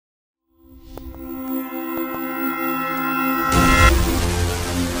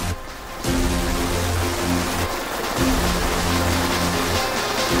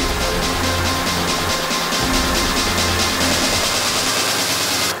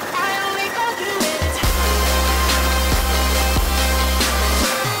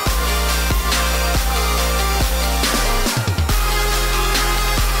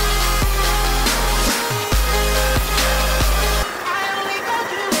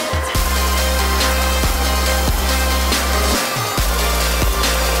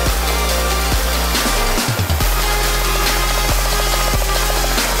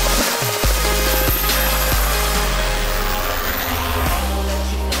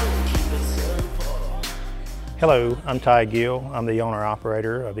Hello, I'm Gill. I'm the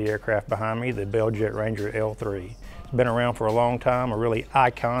owner-operator of the aircraft behind me, the Bell Jet Ranger L3. It's been around for a long time, a really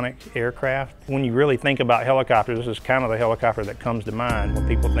iconic aircraft. When you really think about helicopters, this is kind of the helicopter that comes to mind when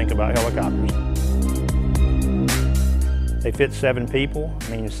people think about helicopters. They fit 7 people,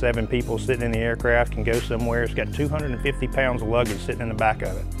 means 7 people sitting in the aircraft can go somewhere. It's got 250 pounds of luggage sitting in the back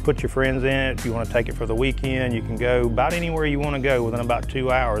of it. Put your friends in it. If you want to take it for the weekend, you can go about anywhere you want to go within about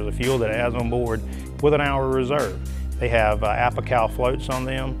 2 hours of fuel that it has on board with an hour reserve. They have Apical floats on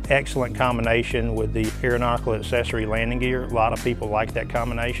them. Excellent combination with the aeronautical accessory landing gear. A lot of people like that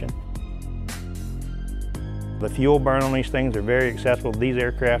combination. The fuel burn on these things are very accessible. These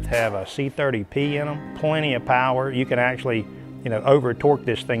aircraft have a C30P in them, plenty of power. You can actually, over torque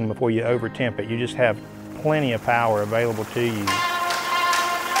this thing before you over temp it. You just have plenty of power available to you.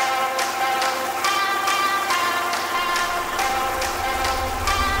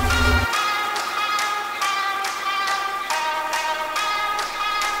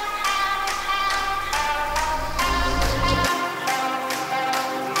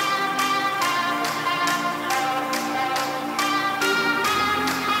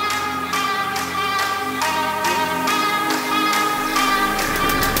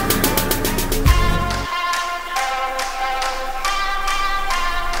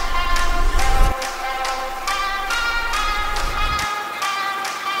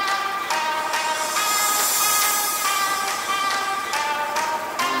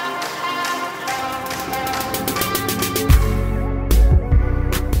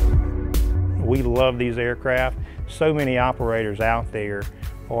 We love these aircraft. So many operators out there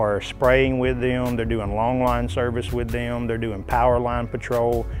are spraying with them, they're doing long line service with them, they're doing power line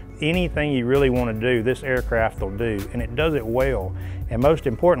patrol. Anything you really want to do, this aircraft will do, and it does it well. And most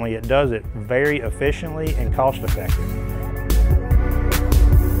importantly, it does it very efficiently and cost effective.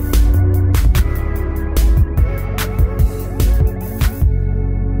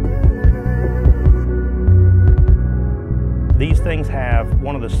 These things have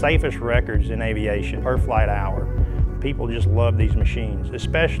one of the safest records in aviation per flight hour. People just love these machines,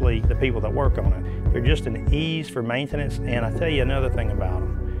 especially the people that work on it. They're just an ease for maintenance, and I tell you another thing about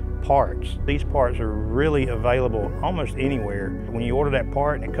them, parts. These parts are really available almost anywhere. When you order that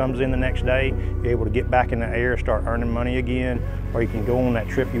part and it comes in the next day, you're able to get back in the air, start earning money again, or you can go on that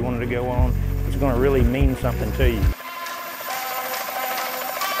trip you wanted to go on. It's going to really mean something to you.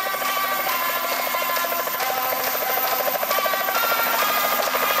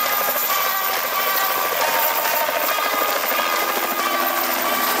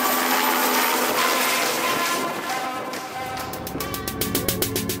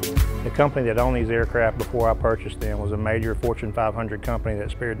 The company that owned these aircraft before I purchased them was a major Fortune 500 company that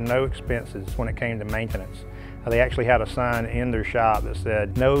spared no expenses when it came to maintenance. They actually had a sign in their shop that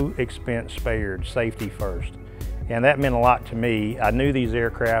said, "No expense spared, safety first." And that meant a lot to me. I knew these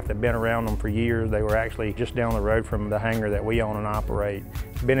aircraft, had been around them for years. They were actually just down the road from the hangar that we own and operate.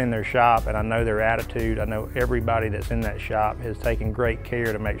 Been in their shop, and I know their attitude. I know everybody that's in that shop has taken great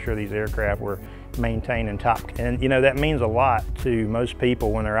care to make sure these aircraft were maintained and top. And that means a lot to most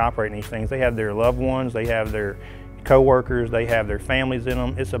people when they're operating these things. They have their loved ones, they have their co-workers, they have their families in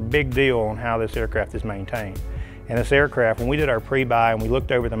them. It's a big deal on how this aircraft is maintained. And this aircraft, when we did our pre-buy and we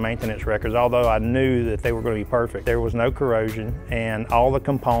looked over the maintenance records, although I knew that they were going to be perfect, there was no corrosion, and all the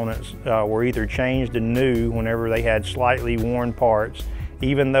components were either changed to new whenever they had slightly worn parts,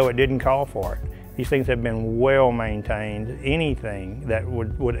 even though it didn't call for it. These things have been well maintained. Anything that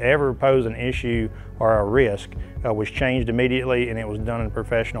would ever pose an issue or a risk was changed immediately, and it was done in a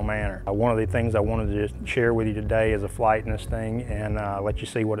professional manner. One of the things I wanted to just share with you today is a flight in this thing and let you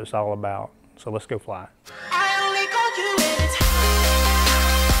see what it's all about. So let's go fly it.